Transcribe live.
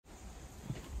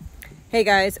Hey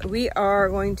guys, we are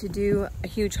going to do a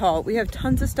huge haul. We have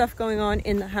tons of stuff going on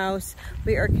in the house.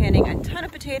 We are canning a ton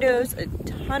of potatoes, a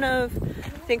ton of,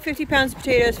 I think 50 pounds of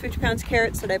potatoes, 50 pounds of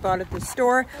carrots that I bought at the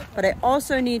store. But I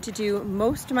also need to do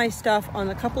most of my stuff on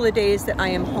the couple of days that I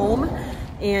am home.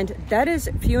 And that is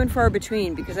few and far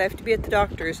between because I have to be at the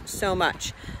doctor's so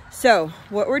much. So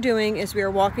what we're doing is we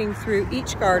are walking through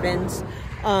each gardens.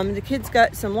 The kids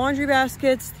got some laundry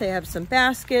baskets, they have some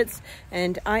baskets,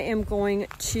 and I am going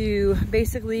to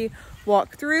basically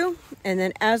walk through, and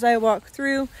then as I walk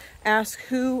through, ask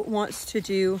who wants to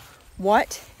do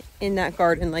what in that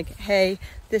garden. Like, hey,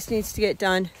 this needs to get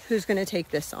done, who's gonna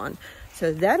take this on?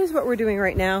 So that is what we're doing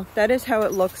right now. That is how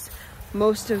it looks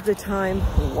most of the time.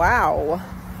 Wow.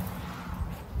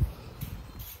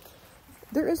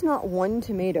 There is not one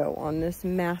tomato on this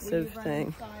massive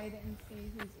thing.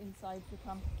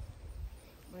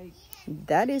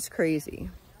 That is crazy.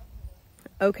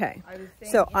 Okay,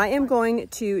 so I am going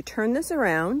to turn this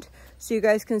around so you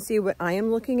guys can see what I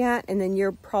am looking at, and then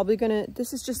you're probably gonna,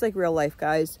 this is just like real life,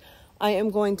 guys. I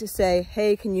am going to say,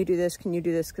 hey, can you do this? Can you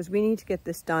do this? Because we need to get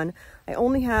this done. I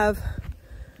only have,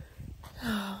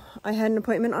 I had an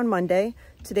appointment on Monday.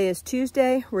 Today is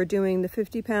Tuesday. We're doing the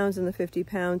 50 pounds and the 50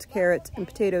 pounds carrots and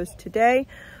potatoes today.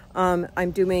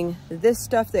 I'm doing this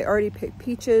stuff. They already picked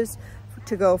peaches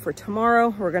to go for tomorrow.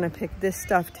 We're gonna pick this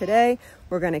stuff today.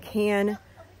 We're gonna can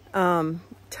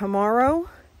tomorrow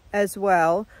as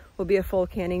well. Will be a full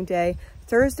canning day.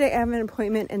 Thursday I have an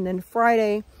appointment, and then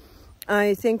Friday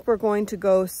I think we're going to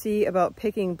go see about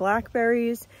picking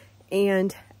blackberries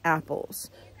and apples.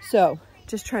 So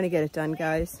just trying to get it done,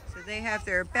 guys. So they have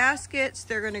their baskets.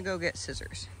 They're gonna go get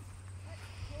scissors.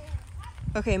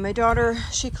 Okay, my daughter,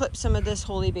 she clipped some of this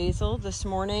holy basil this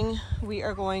morning. We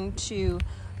are going to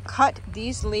cut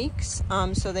these leeks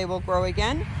so they will grow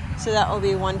again. So that will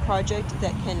be one project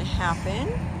that can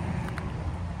happen.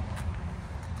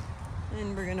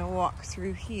 And we're gonna walk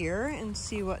through here and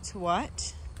see what's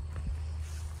what.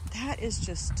 That is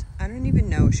just, I don't even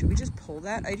know. Should we just pull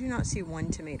that? I do not see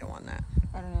one tomato on that.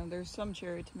 I don't know. There's some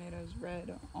cherry tomatoes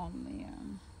red on the,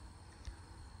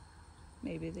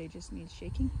 maybe they just need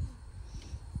shaking.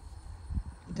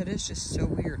 That is just so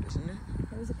weird, isn't it?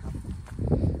 There's a couple.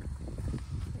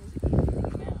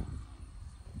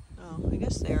 Oh, I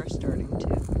guess they are starting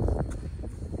to.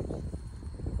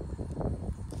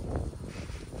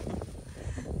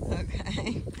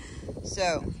 Okay,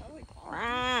 so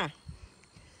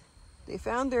they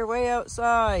found their way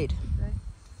outside.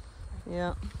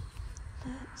 Yeah.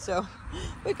 So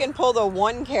we can pull the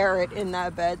one carrot in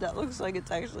that bed. That looks like it's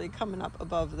actually coming up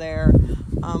above there.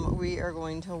 We are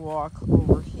going to walk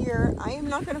over here. I am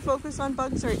not going to focus on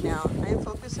bugs right now. I am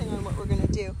focusing on what we're going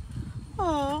to do.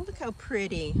 Oh, look how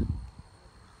pretty.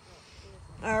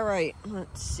 All right,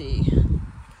 let's see.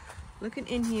 Looking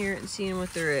in here and seeing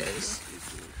what there is.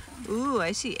 Ooh,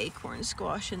 I see acorn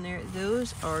squash in there.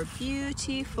 Those are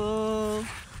beautiful.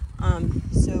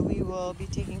 So we will be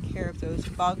taking care of those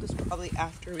bugs probably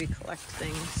after we collect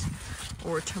things,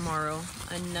 or tomorrow.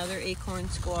 Another acorn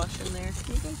squash in there.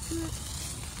 Can you guys see it?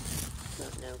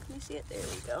 Don't know. Can you see it? There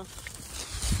we go.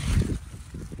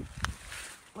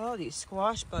 Oh, these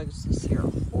squash bugs this year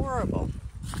are horrible.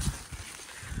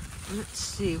 Let's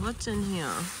see, what's in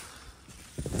here?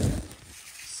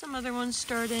 Some other ones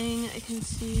starting. I can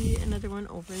see another one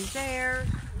over there.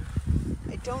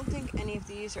 I don't think any of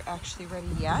these are actually ready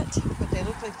yet, but they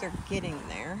look like they're getting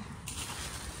there.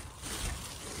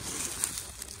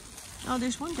 Oh,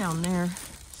 there's one down there.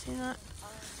 See that?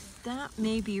 That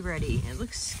may be ready. It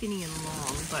looks skinny and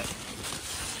long, but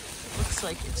it looks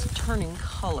like it's turning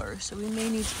color, so we may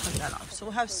need to cut that off. So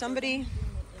we'll have somebody.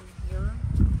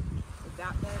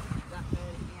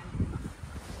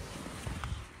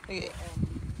 Okay.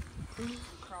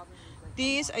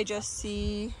 These, I just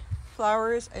see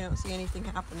flowers. I don't see anything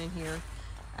happening here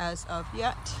as of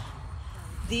yet.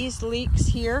 These leeks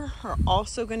here are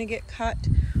also going to get cut.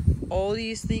 All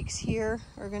these leeks here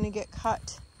are going to get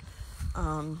cut.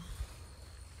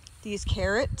 These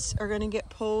carrots are going to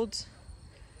get pulled.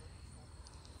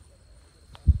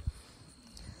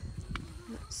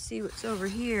 Let's see what's over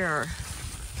here.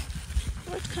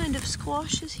 What kind of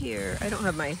squash is here? I don't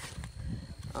have my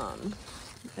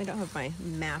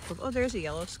map of, oh, there's a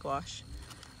yellow squash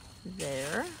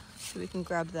there, so we can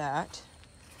grab that.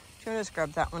 Should I just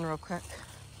grab that one real quick?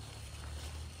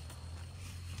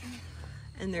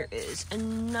 And there is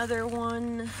another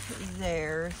one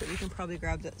there that we can probably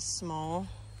grab that's small.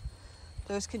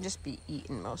 Those can just be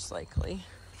eaten most likely.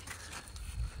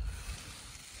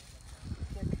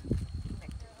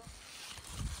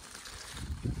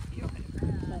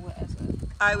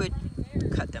 I would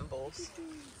cut them both.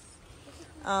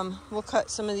 We'll cut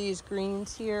some of these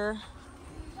greens here.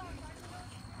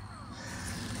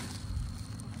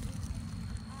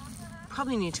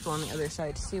 Probably need to go on the other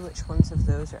side to see which ones of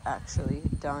those are actually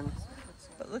done.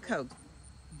 But look how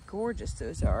gorgeous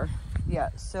those are. Yeah,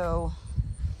 so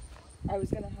I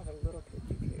was gonna have a little kid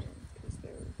do carrots because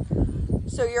they're.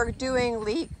 so you're doing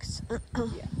leeks.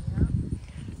 Yeah.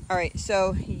 All right,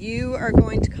 so you are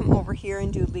going to come over here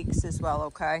and do leeks as well,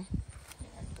 okay?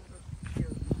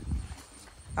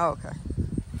 Oh, okay.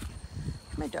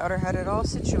 My daughter had it all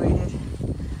situated.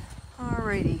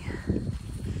 Alrighty.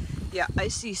 Yeah, I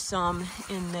see some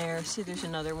in there. See, there's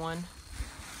another one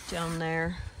down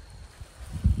there.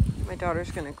 My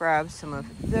daughter's gonna grab some of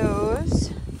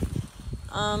those.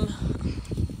 I'm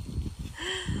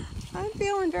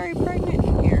feeling very pregnant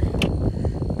in here.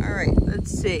 All right,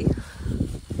 let's see.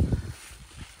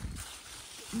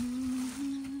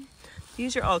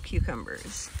 These are all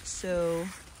cucumbers. So,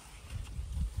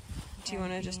 do you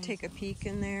want to just take a peek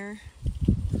in there?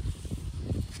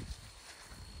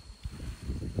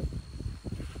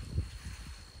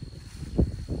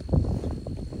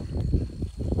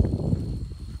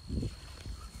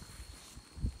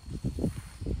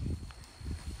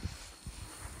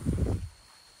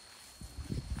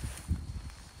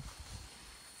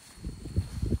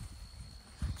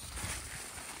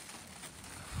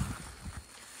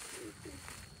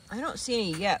 I don't see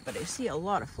any yet, but I see a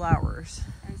lot of flowers.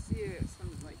 I see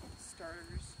some like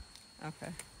starters.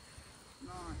 Okay.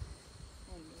 Not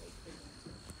only like big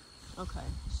ones. Okay.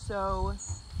 So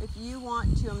if you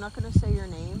want to, I'm not going to say your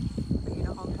name, but you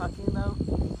know who I'm talking about.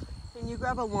 Can you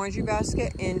grab a laundry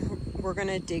basket and we're going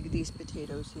to dig these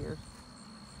potatoes here.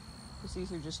 Because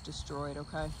these are just destroyed,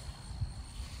 okay?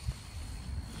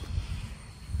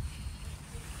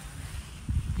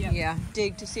 Yep. Yeah,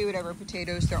 dig to see whatever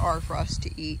potatoes there are for us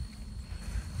to eat.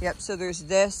 Yep, so there's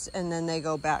this and then they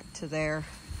go back to there.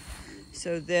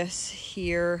 So this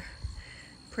here,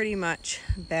 pretty much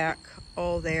back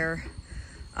all there,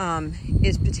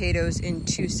 is potatoes in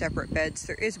two separate beds.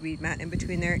 There is weed mat in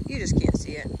between there. You just can't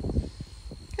see it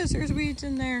because there's weeds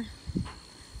in there.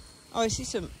 Oh, I see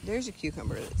some, there's a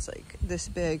cucumber that's like this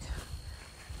big.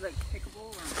 Like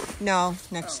pickable or? No,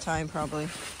 next time probably.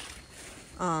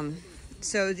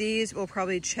 So these we'll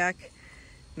probably check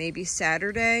maybe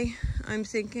Saturday. I'm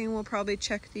thinking we'll probably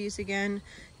check these again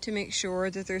to make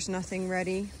sure that there's nothing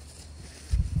ready.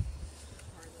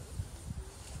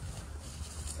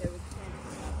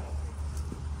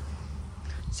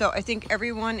 So I think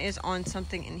everyone is on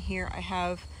something in here. I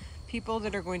have people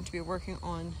that are going to be working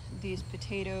on these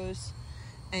potatoes.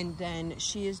 And then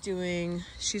she's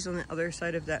on the other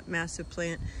side of that massive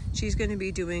plant. She's gonna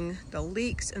be doing the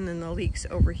leeks, and then the leeks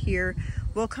over here.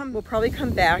 We'll probably come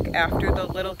back after the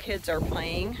little kids are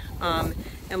playing. And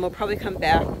we'll probably come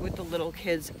back with the little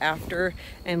kids after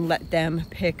and let them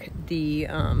pick the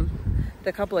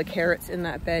couple of carrots in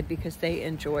that bed because they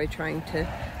enjoy trying to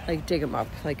like dig them up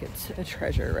like it's a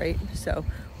treasure, right? So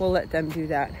we'll let them do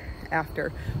that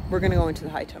after. We're gonna go into the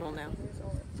high tunnel now.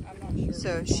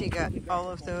 So she got all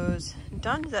of those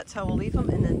done. That's how we'll leave them,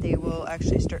 and then they will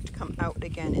actually start to come out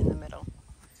again in the middle.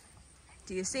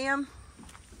 Do you see them?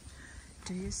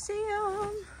 Do you see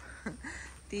them?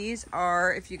 These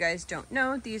are, if you guys don't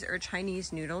know, these are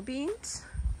Chinese noodle beans.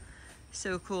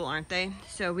 So cool, aren't they?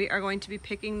 So we are going to be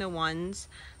picking the ones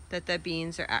that the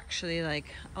beans are actually like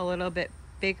a little bit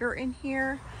bigger in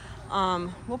here.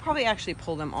 We'll probably actually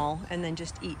pull them all and then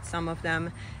just eat some of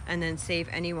them and then save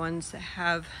any ones that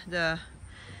have the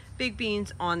big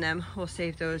beans on them. We'll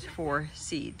save those for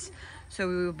seeds. So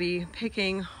we will be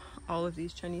picking all of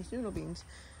these Chinese noodle beans.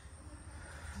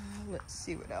 Let's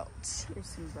see what else. There's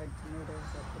some red tomatoes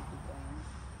that could be done.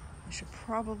 I should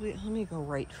probably, let me go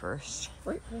right first.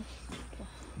 Right. Okay.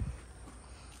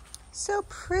 So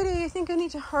pretty. I think I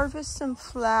need to harvest some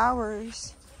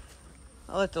flowers.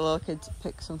 I'll let the little kids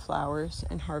pick some flowers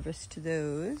and harvest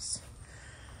those.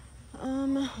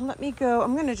 Let me go.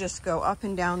 I'm gonna just go up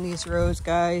and down these rows,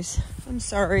 guys. I'm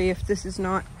sorry if this is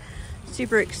not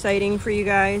super exciting for you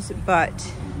guys, but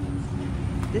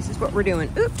this is what we're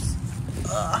doing. Oops.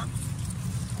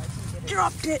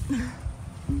 Dropped it.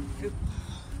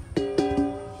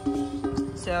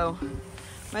 So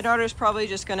my daughter's probably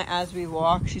just gonna, as we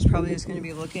walk, she's probably just gonna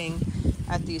be looking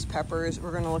at these peppers.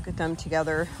 We're gonna look at them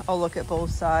together. I'll look at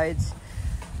both sides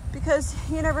because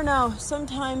you never know.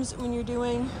 Sometimes when you're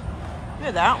doing, look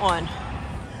at that one.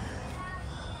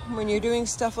 When you're doing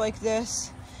stuff like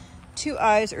this, two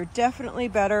eyes are definitely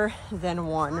better than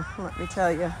one, let me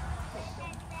tell you.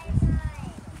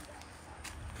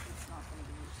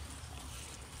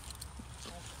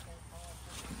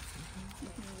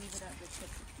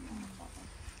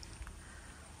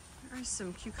 There's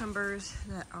some cucumbers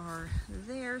that are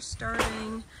there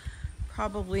starting.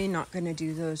 Probably not going to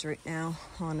do those right now,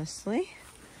 honestly.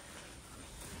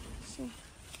 Let's see.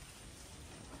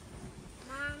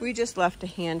 We just left a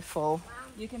handful.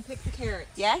 You can pick the carrots.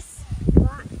 Yes?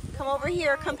 Come over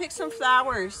here. Come pick some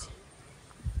flowers.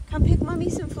 Come pick Mommy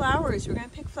some flowers. We're going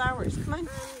to pick flowers. Come on.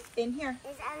 In here.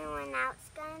 Is anyone else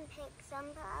going to pick some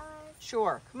flowers?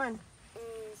 Sure. Come on.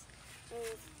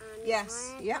 Yes.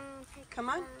 Laura Yep. gonna pick Come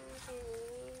on. flowers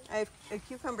I have a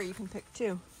cucumber you can pick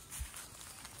too.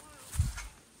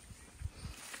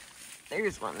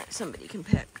 There's one that somebody can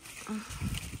pick.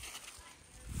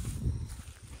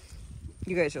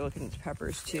 You guys are looking at the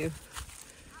peppers too.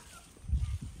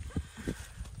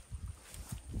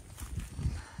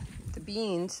 The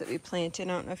beans that we planted,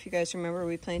 I don't know if you guys remember,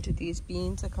 we planted these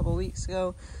beans a couple weeks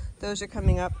ago. Those are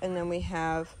coming up, and then we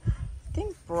have, I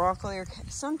think, broccoli or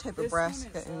some type of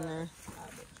brassica in there.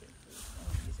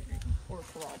 Or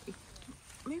kohlrabi.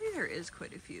 Maybe there is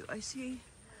quite a few. I see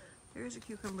there's a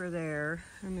cucumber there,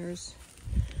 and there's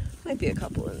might be a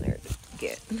couple in there to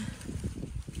get.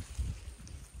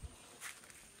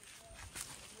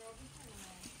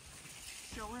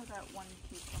 Show her that one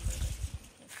cucumber.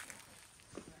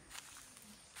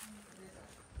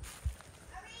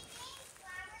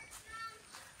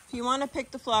 If you want to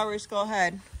pick the flowers, go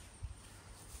ahead.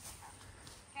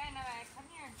 Okay, Noah, come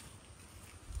here.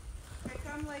 Pick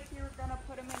them like you're gonna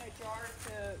put them in a jar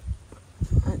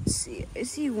to. Let's see. I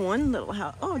see one little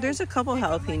oh, there's a couple Pick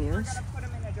 'em like jalapenos. you're gonna put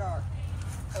them in a jar.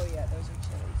 Oh yeah, those are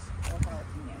chilies or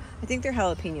jalapenos. I think they're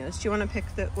jalapenos. Do you want to pick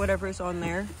the whatever's on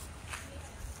there?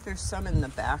 There's some in the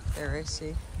back there, I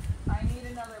see. I need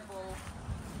another bowl.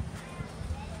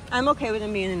 I'm okay with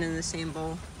them being in the same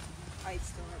bowl. I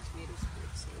still have tomatoes,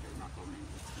 so they're not going in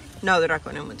with tomatoes. No, they're not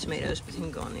going in with tomatoes, but they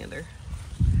can go on the other.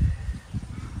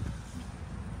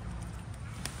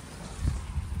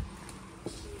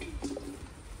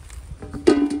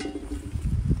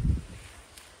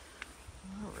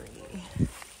 Alrighty.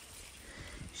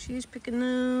 She's picking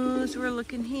those. We're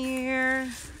looking here.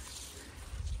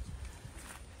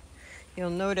 You'll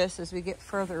notice as we get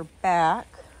further back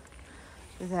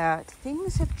that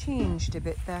things have changed a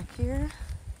bit back here.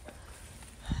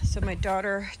 So my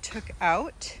daughter took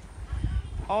out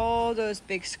all those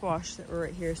big squash that were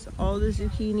right here. So all the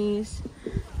zucchinis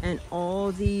and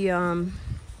all the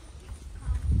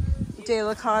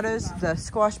delicatas, the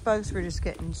squash bugs were just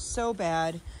getting so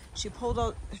bad. She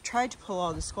tried to pull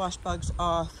all the squash bugs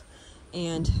off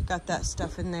and got that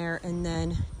stuff in there. And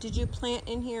then, did you plant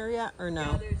in here yet or no?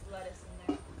 Yeah, there's lettuce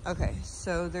in there. Okay,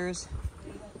 so there's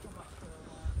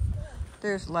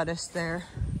lettuce there.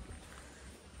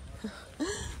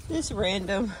 This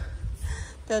random,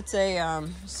 that's a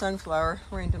sunflower,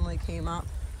 randomly came up.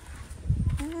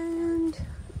 And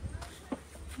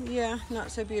yeah,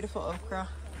 not so beautiful okra.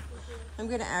 I'm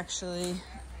gonna actually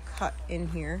cut in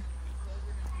here.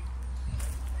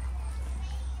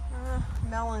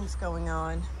 Melons going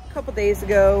on. A couple days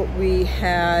ago, we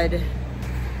had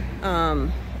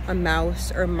a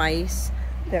mouse or mice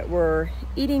that were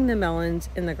eating the melons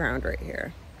in the ground right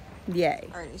here. Yay.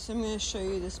 Alrighty, so I'm going to show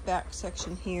you this back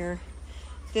section here.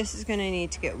 This is going to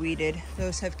need to get weeded.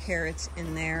 Those have carrots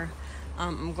in there.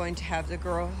 I'm going to have the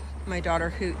girl, my daughter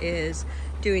who is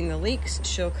doing the leeks,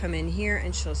 she'll come in here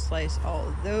and she'll slice all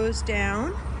of those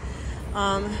down.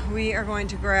 We are going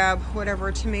to grab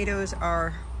whatever tomatoes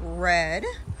are red.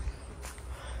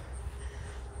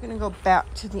 I'm going to go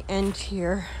back to the end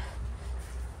here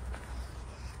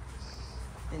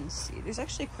and see. There's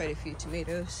actually quite a few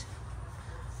tomatoes.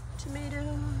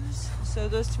 So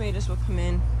those tomatoes will come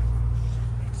in.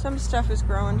 Some stuff is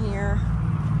growing here.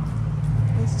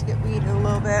 Needs to get weeded a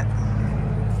little bit.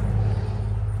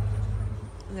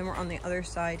 And then we're on the other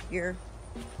side here.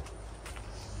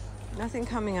 Nothing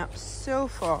coming up so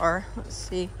far. Let's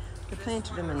see. We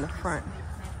planted them in the front.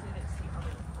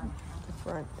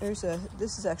 This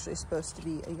is actually supposed to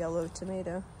be a yellow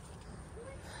tomato.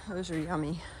 Those are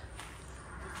yummy.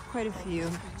 Quite a few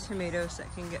tomatoes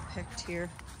that can get picked here.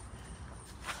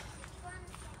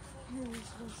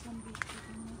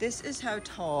 This is how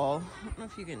tall, I don't know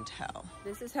if you can tell.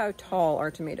 This is how tall our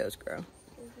tomatoes grow.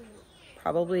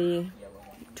 Probably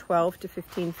 12 to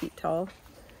 15 feet tall.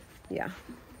 Yeah.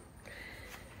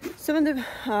 Some of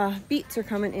the beets are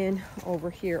coming in over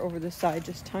here, over the side,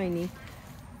 just tiny.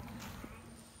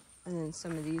 And then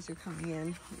some of these are coming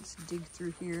in. Let's dig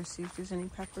through here, see if there's any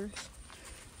peppers.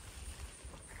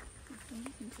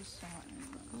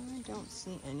 I don't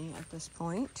see any at this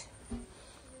point.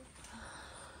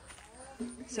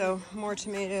 So, more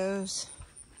tomatoes.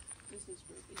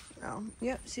 Oh,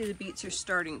 yep, see the beets are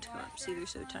starting to come up. See, they're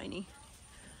so tiny.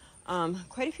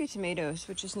 quite a few tomatoes,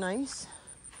 which is nice.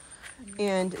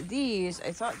 And these,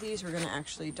 I thought these were gonna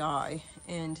actually die,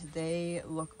 and they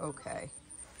look okay.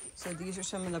 So these are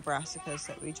some of the brassicas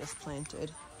that we just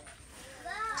planted.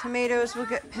 Tomatoes will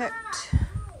get picked,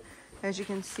 as you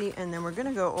can see, and then we're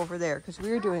gonna go over there because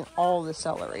we're doing all the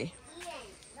celery.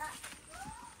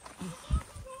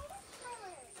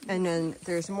 And then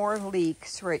there's more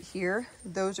leeks right here.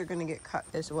 Those are gonna get cut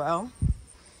as well.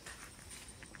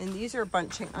 And these are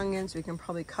bunching onions. We can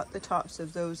probably cut the tops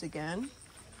of those again.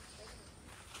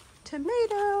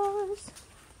 Tomatoes.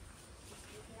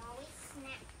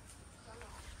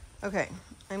 Okay,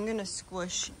 I'm gonna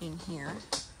squish in here.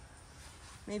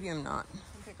 Maybe I'm not.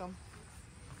 Pick them.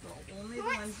 Only the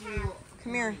ones you.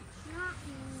 Come here.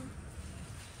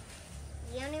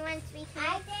 The only ones we can.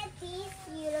 I did these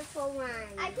beautiful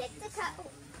ones. I picked a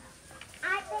couple.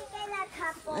 I picked a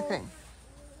couple. Okay.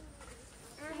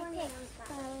 I picked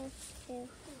those too.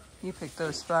 You picked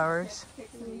those flowers.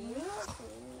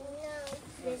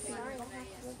 It's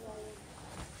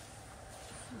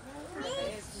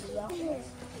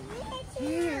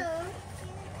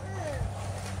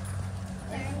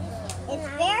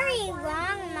very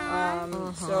long,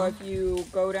 Mom. So if you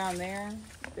go down there,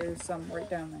 there's some right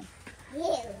down there.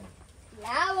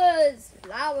 Flowers.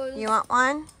 Flowers. You want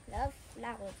one? Love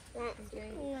flowers.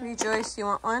 Rejoice, you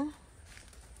want one?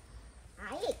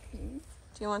 I eat.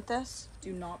 Do you want this?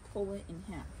 Do not pull it in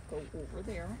half. Go over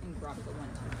there and grab the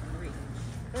ones you can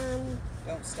reach.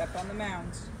 Don't step on the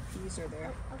mounds. These are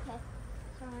there. Okay.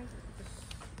 Sorry.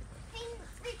 Hey,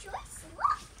 Rejoice,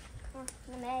 look.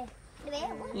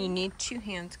 You need two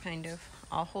hands, kind of.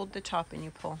 I'll hold the top and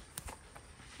you pull.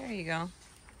 There you go.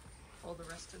 Pull the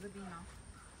rest of the bean off.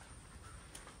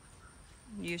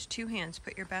 Use two hands.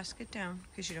 Put your basket down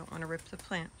because you don't want to rip the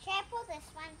plant. Should I pull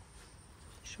this one?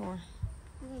 Sure.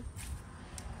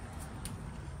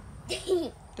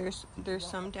 There's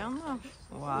some down low.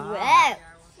 Wow. Wow.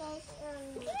 Not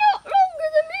longer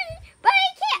than me, but I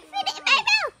can't fit it in my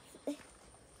mouth.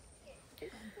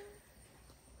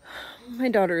 My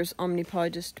daughter's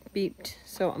Omnipod just beeped,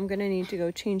 so I'm gonna need to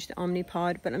go change the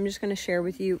Omnipod, but I'm just gonna share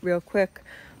with you real quick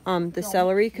the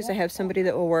celery, because I have somebody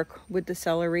that will work with the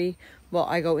celery while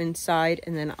I go inside,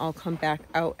 and then I'll come back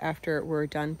out after we're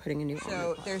done putting a new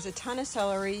Omnipod. So there's a ton of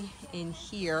celery in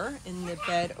here, in the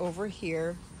bed over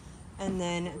here, and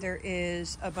then there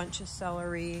is a bunch of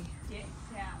celery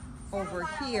over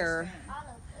here.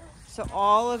 So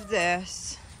all of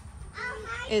this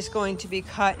is going to be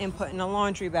cut and put in a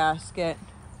laundry basket,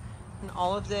 and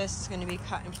all of this is going to be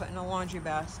cut and put in a laundry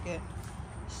basket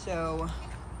so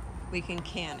we can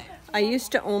can it. I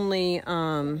used to only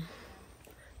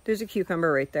there's a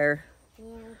cucumber right there.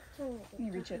 Can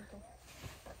you reach it?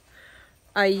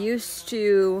 I used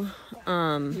to We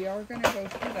are going to go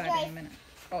through that in a minute.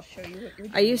 I'll show you what you're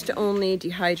doing. I used to only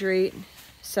dehydrate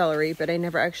celery, but I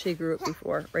never actually grew it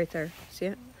before. Right there, see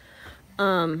it?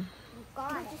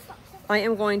 I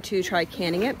am going to try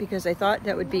canning it because I thought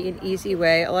that would be an easy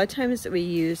way. A lot of times that we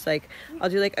use, like, I'll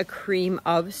do like a cream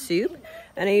of soup,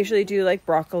 and I usually do like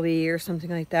broccoli or something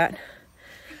like that.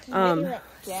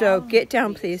 So get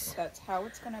down, please. That's how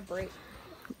it's going to break.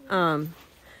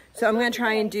 So I'm going to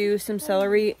try and do some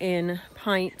celery in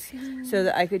pints so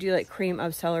that I could do like cream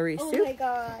of celery soup. Oh my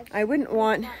God. I wouldn't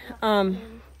want,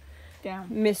 Down.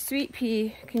 Miss Sweet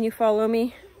Pea, can you follow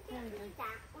me?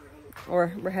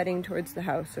 Or we're heading towards the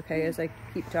house, okay, as I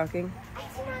keep talking.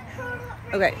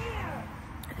 Okay,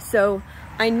 so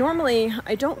I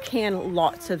don't can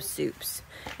lots of soups,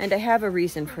 and I have a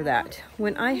reason for that.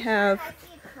 When I have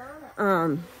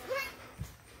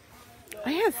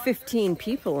 15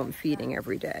 people I'm feeding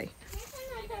every day.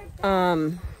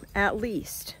 At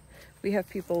least. We have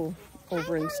people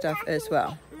over and stuff as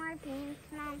well. More beans,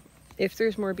 Mom. If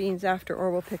there's more beans after,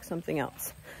 or we'll pick something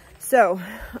else. So,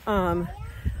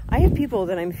 I have people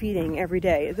that I'm feeding every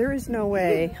day. There is no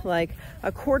way, like,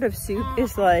 a quart of soup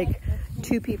is like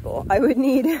 2 people. I would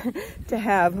need to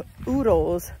have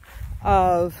oodles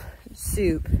of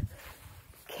soup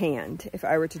canned if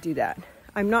I were to do that.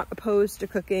 I'm not opposed to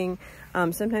cooking.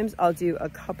 Sometimes I'll do a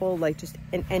couple, like just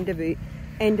an end of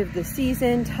the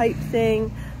season type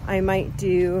thing. I might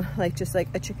do like just like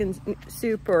a chicken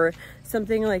soup or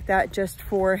something like that, just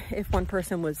for if one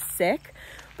person was sick.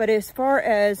 But as far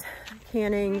as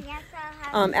canning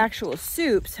actual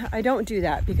soups, I don't do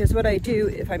that, because what I do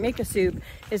if I make a soup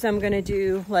is I'm gonna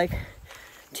do like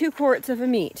 2 quarts of a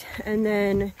meat, and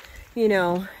then, you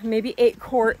know, maybe 8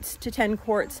 quarts to 10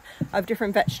 quarts of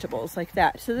different vegetables like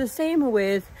that. So the same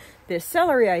with this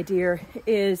celery idea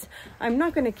is I'm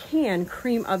not going to can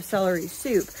cream of celery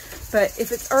soup, but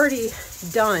if it's already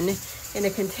done in a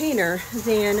container,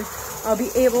 then I'll be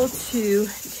able to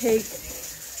take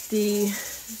the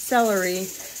celery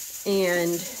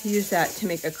and use that to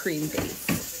make a cream base.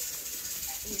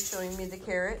 Are you showing me the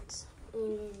carrots?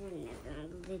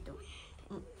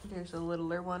 There's a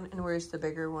littler one, and where's the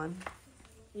bigger one?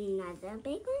 Another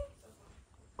big one?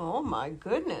 Oh my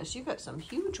goodness, you got some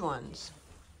huge ones.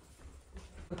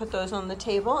 Put those on the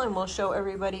table and we'll show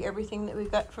everybody everything that we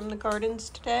got from the gardens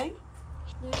today.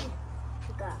 Yeah,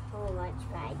 I got a whole bunch,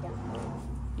 but I don't know.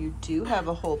 You do have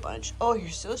a whole bunch. Oh, you're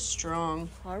so strong.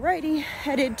 Alrighty,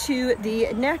 headed to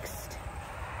the next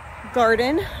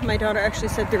garden. My daughter actually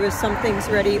said there was some things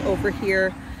ready over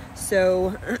here.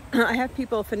 So I have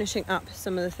people finishing up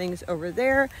some of the things over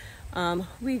there.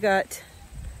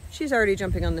 She's already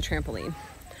jumping on the trampoline.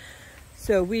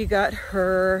 So we got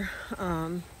her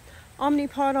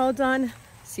Omnipod all done.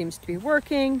 Seems to be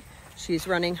working. She's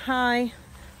running high.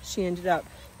 She ended up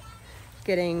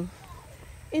getting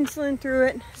insulin through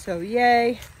it, so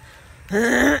yay.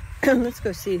 Let's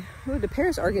go see. Oh, the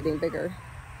pears are getting bigger.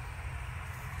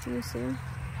 Can you see them?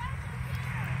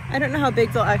 I don't know how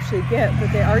big they'll actually get,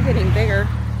 but they are getting bigger.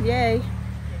 Yay.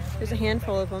 There's a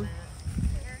handful of them.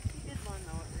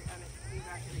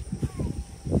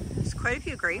 There's quite a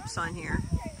few grapes on here.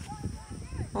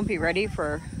 Won't be ready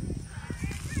for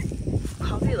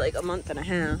probably like a month and a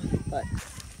half, but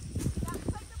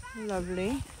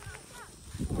lovely.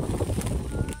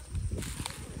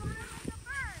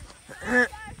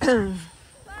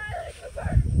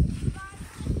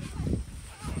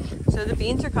 So the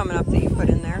beans are coming up that you put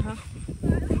in there, huh?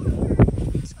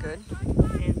 That's good.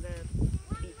 And the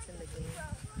beets in between.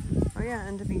 Oh yeah,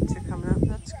 and the beets are coming up.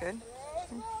 That's good.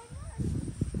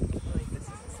 Like this is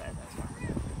the side that's wrong.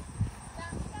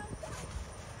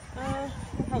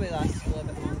 It'll probably last a little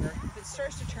bit longer. If it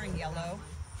starts to turn yellow,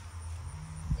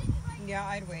 yeah,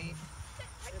 I'd wait.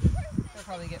 They'll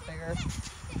probably get bigger.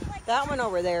 That one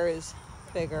over there is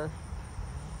bigger,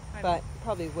 but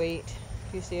probably wait.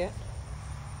 Do you see it?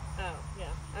 Oh, yeah.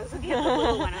 I was looking at the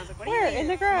little one. I was like, what are you Where? In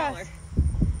the grass. Smaller.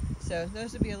 So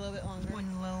those would be a little bit longer.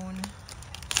 One lone,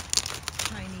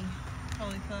 tiny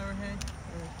cauliflower head.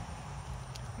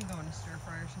 You can go in a stir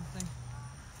fry or something.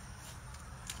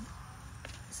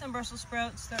 Some Brussels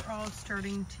sprouts that are all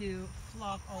starting to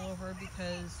flop all over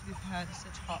because we've had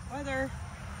such hot weather.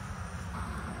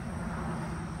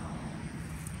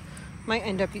 Might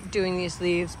end up doing these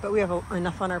leaves, but we have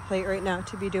enough on our plate right now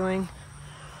to be doing.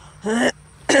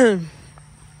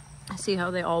 See how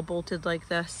they all bolted like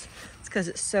this? It's because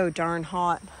it's so darn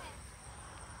hot.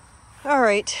 All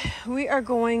right, we are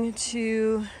going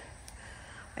to,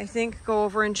 I think, go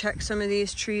over and check some of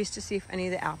these trees to see if any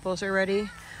of the apples are ready.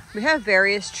 We have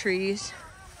various trees.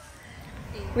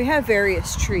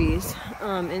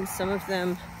 And some of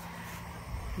them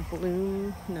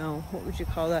bloom. No, what would you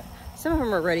call that? Some of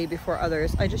them are ready before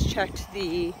others. I just checked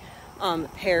the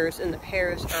pears, and the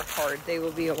pears are hard. They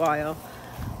will be a while.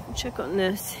 Check on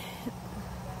this.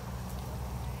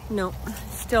 No,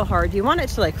 still hard. You want it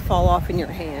to like fall off in your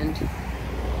hand.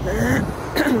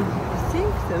 I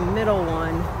think the middle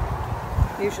one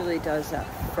usually does that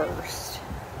first.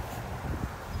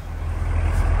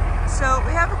 So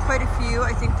we have quite a few.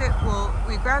 I think that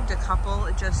we grabbed a couple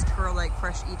just for like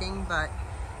fresh eating, but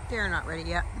they're not ready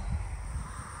yet.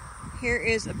 Here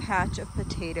is a patch of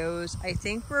potatoes. I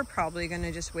think we're probably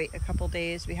gonna just wait a couple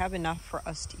days. We have enough for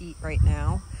us to eat right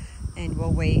now, and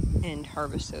we'll wait and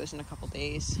harvest those in a couple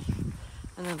days.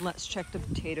 And then let's check the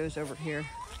potatoes over here.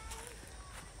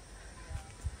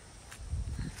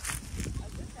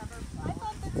 I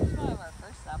thought this was one of our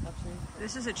first apple trees.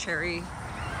 This is a cherry.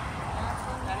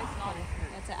 That is not a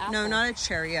fruit. It's an apple. No, not a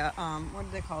cherry. What are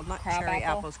they called? Not Crab cherry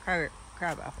apple? apples.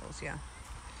 Crab apples, yeah.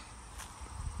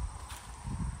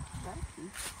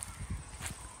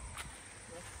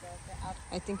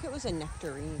 I think it was a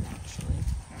nectarine, actually.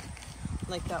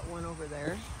 Like that one over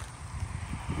there.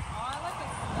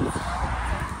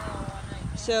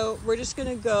 So we're just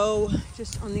gonna go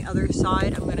just on the other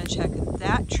side. I'm gonna check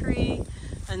that tree,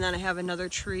 and then I have another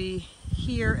tree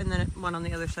here, and then one on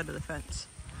the other side of the fence.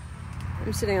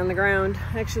 I'm sitting on the ground.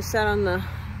 I actually sat on the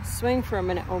swing for a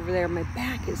minute over there. My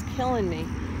back is killing me.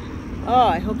 Oh,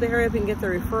 I hope they hurry up and get the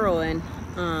referral in.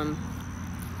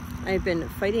 I've been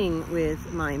fighting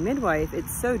with my midwife.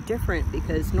 It's so different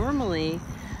because normally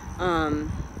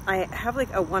I have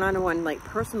like a one-on-one like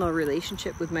personal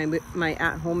relationship with my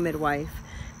at-home midwife,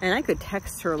 and I could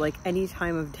text her like any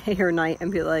time of day or night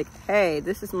and be like, hey,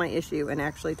 this is my issue, and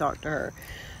actually talk to her.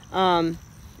 I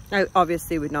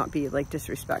obviously would not be like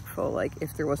disrespectful. Like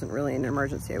if there wasn't really an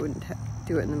emergency, I wouldn't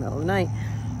do it in the middle of the night.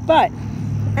 But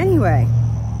anyway,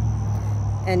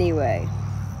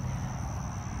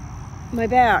 My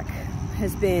back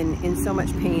has been in so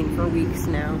much pain for weeks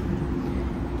now,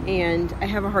 and I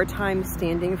have a hard time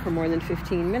standing for more than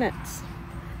 15 minutes.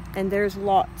 And there's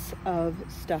lots of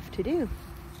stuff to do.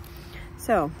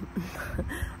 So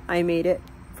I made it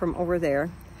from over there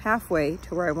halfway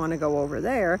to where I want to go over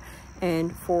there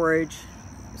and forage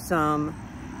some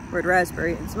red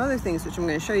raspberry and some other things, which I'm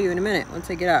going to show you in a minute once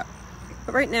I get up.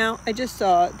 But right now I just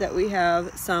saw that we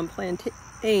have some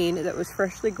plantain that was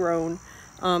freshly grown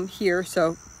here,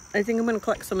 so I think I'm going to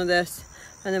collect some of this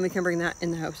and then we can bring that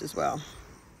in the house as well.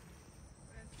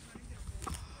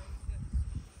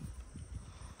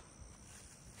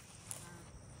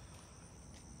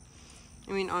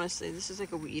 I mean, honestly, this is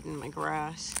like a weed in my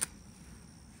grass.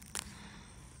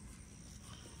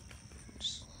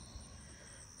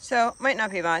 So, might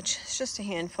not be much. It's just a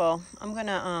handful. I'm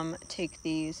gonna take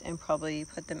these and probably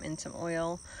put them in some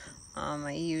oil.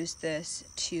 I use this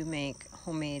to make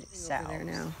homemade salve. There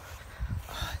now.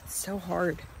 Oh, it's so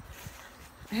hard.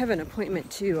 I have an appointment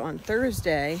too on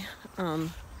Thursday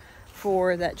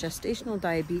for that gestational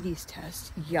diabetes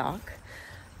test. Yuck.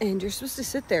 And you're supposed to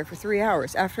sit there for 3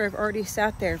 hours after I've already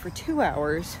sat there for 2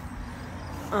 hours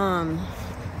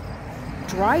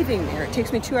driving there. It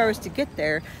takes me 2 hours to get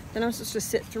there. Then I'm supposed to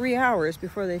sit 3 hours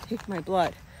before they take my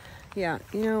blood. Yeah,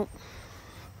 you know,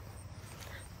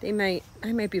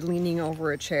 I might be leaning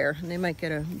over a chair and they might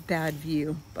get a bad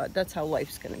view, but that's how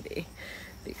life's gonna be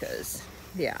because,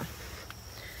 yeah,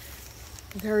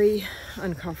 very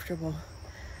uncomfortable.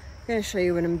 I'm gonna show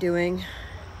you what I'm doing.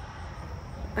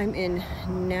 I'm in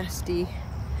nasty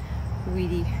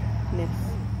weediness.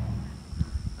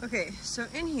 Okay, so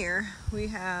in here we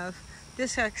have,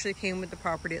 this actually came with the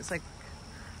property. It's like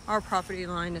our property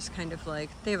line is kind of like,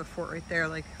 they have a fort right there,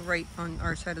 like right on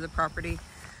our side of the property.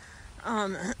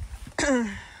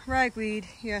 Ragweed,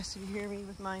 yes, did you hear me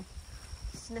with my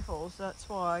sniffles? That's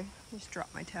why. I just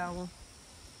dropped my towel.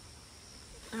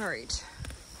 All right,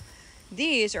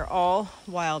 these are all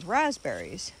wild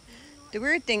raspberries. The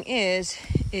weird thing is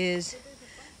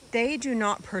they do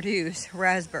not produce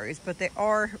raspberries, but they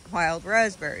are wild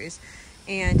raspberries.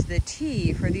 And the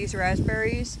tea for these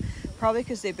raspberries, probably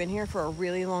because they've been here for a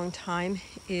really long time,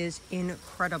 is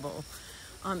incredible.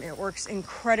 It works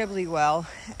incredibly well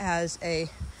as a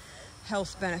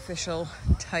health beneficial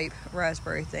type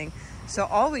raspberry thing. So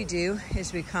all we do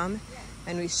is we come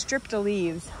and we strip the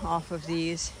leaves off of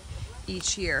these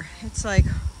each year. It's like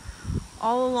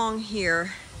all along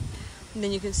here. And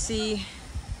then you can see,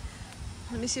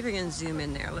 let me see if I can zoom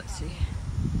in there, let's see.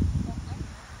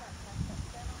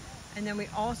 And then we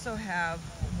also have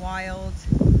wild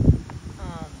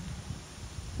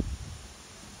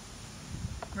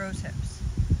rose hips.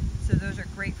 So those are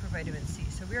great for vitamin C.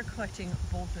 So we are collecting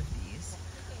both of these.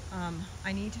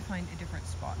 I need to find a different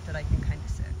spot that I can kind of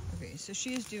sit. Okay, so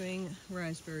she is doing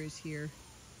raspberries here.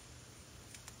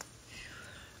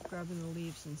 Grabbing the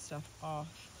leaves and stuff off.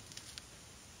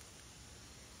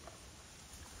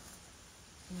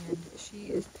 And she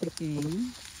is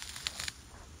picking.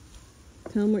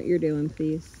 Tell them what you're doing,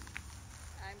 please.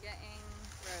 I'm getting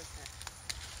rose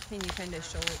hips. Can you kind of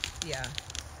show it? Yeah.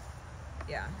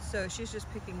 Yeah. So she's just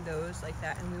picking those like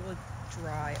that, and we will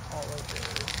dry all of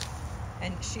those.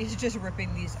 And she's just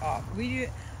ripping these off. We do,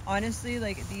 honestly,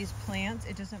 like these plants,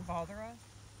 it doesn't bother us.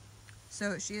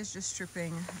 So she is just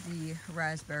stripping the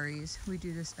raspberries. We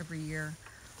do this every year.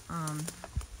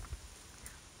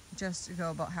 Just to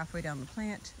go about halfway down the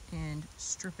plant and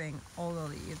stripping all the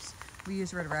leaves. We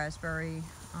use red raspberry,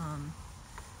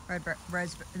 red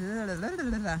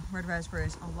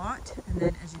raspberries a lot, and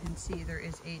then as you can see, there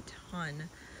is a ton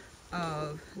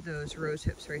of those rose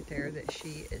hips right there that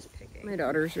she is picking. My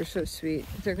daughters are so sweet.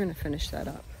 They're gonna finish that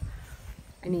up.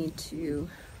 I need to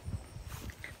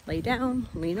lay down,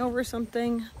 lean over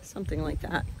something like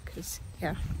that, because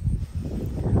yeah.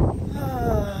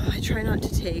 I try not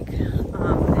to take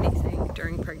anything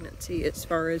during pregnancy as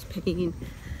far as pain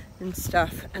and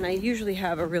stuff, and I usually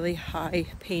have a really high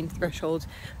pain threshold.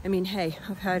 I mean, hey,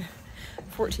 I've had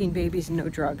 14 babies and no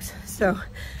drugs, so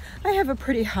I have a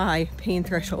pretty high pain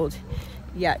threshold,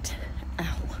 yet,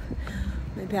 ow,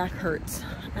 my back hurts,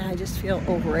 and I just feel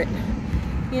over it.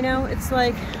 You know, it's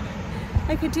like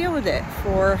I could deal with it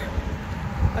for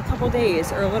a couple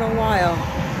days or a little while.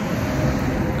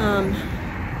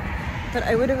 But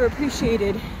I would have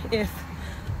appreciated if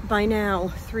by now,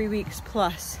 3 weeks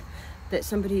plus, that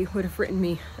somebody would have written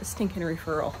me a stinking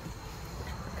referral.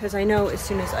 Because I know as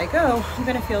soon as I go, I'm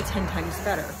gonna feel 10 times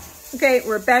better. Okay,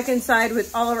 we're back inside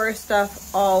with all of our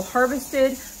stuff all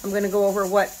harvested. I'm gonna go over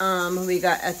what we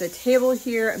got at the table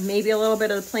here, maybe a little bit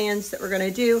of the plans that we're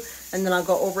gonna do, and then I'll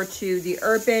go over to the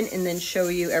herb bin and then show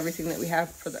you everything that we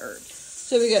have for the herbs.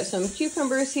 So we got some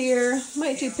cucumbers here,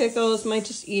 might do pickles, might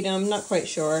just eat them, not quite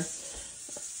sure.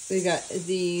 We got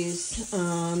these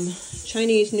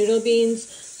Chinese noodle beans.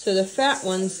 So the fat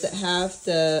ones that have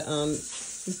the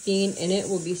bean in it,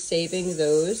 we'll be saving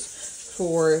those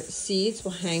for seeds.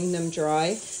 We'll hang them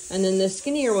dry. And then the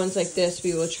skinnier ones like this,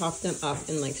 we will chop them up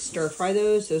and like stir fry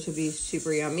those. Those will be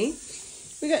super yummy.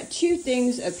 We got 2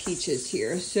 things of peaches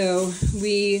here. So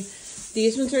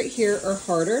these ones right here are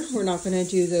harder. We're not gonna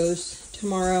do those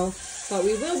tomorrow, but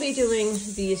we will be doing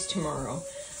these tomorrow.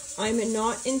 I'm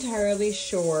not entirely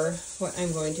sure what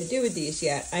I'm going to do with these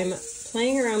yet. I'm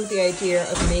playing around with the idea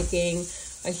of making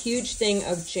a huge thing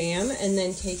of jam and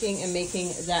then taking and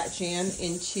making that jam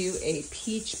into a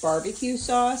peach barbecue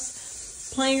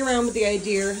sauce. Playing around with the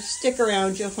idea. Stick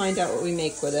around, you'll find out what we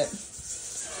make with it.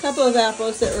 A couple of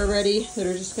apples that were ready that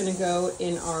are just gonna go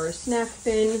in our snack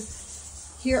bin.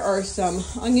 Here are some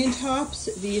onion tops.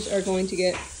 These are going to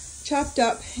get chopped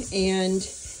up and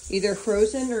either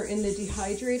frozen or in the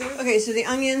dehydrator. Okay, so the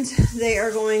onions, they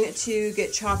are going to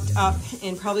get chopped up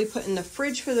and probably put in the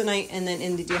fridge for the night and then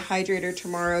in the dehydrator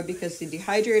tomorrow, because the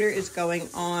dehydrator is going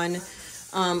on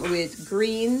with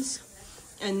greens.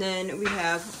 And then we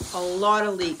have a lot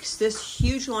of leeks. This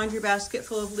huge laundry basket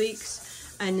full of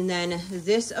leeks, and then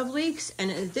this of leeks.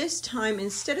 And this time,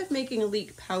 instead of making a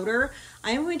leek powder,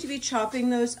 I am going to be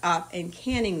chopping those up and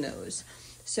canning those.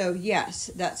 So yes,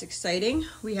 that's exciting.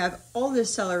 We have all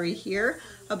this celery here.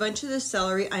 A bunch of this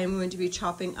celery I am going to be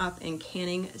chopping up and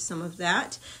canning some of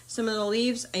that. Some of the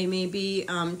leaves I may be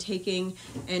taking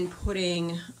and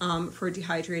putting for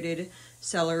dehydrated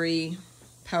celery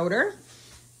powder.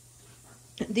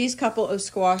 These couple of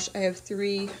squash, I have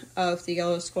 3 of the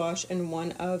yellow squash and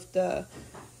 1 of the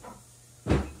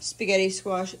spaghetti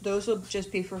squash. Those will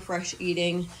just be for fresh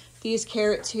eating. These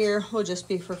carrots here will just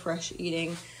be for fresh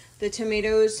eating. The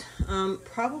tomatoes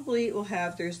probably will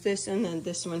have, there's this and then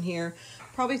this one here.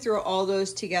 Probably throw all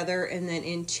those together, and then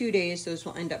in 2 days, those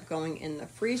will end up going in the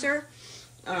freezer.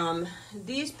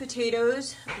 These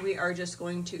potatoes, we are just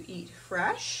going to eat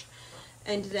fresh.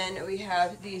 And then we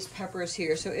have these peppers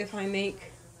here. So if I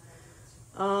make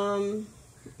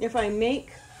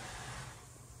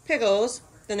pickles,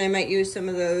 then I might use some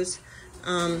of those.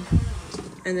 And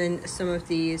then some of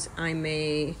these I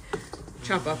may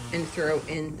chop up and throw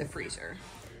in the freezer.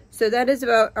 So that is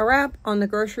about a wrap on the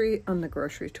grocery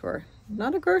tour.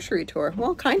 Not a grocery tour,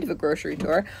 well, kind of a grocery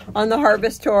tour, on the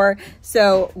harvest tour.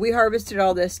 So we harvested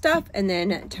all this stuff, and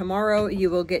then tomorrow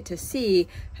you will get to see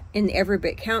in the Every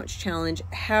Bit Counts challenge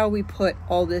how we put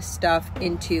all this stuff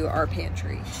into our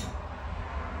pantry.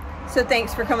 So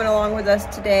thanks for coming along with us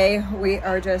today. We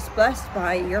are just blessed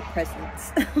by your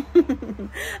presence. I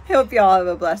hope you all have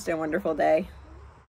a blessed and wonderful day.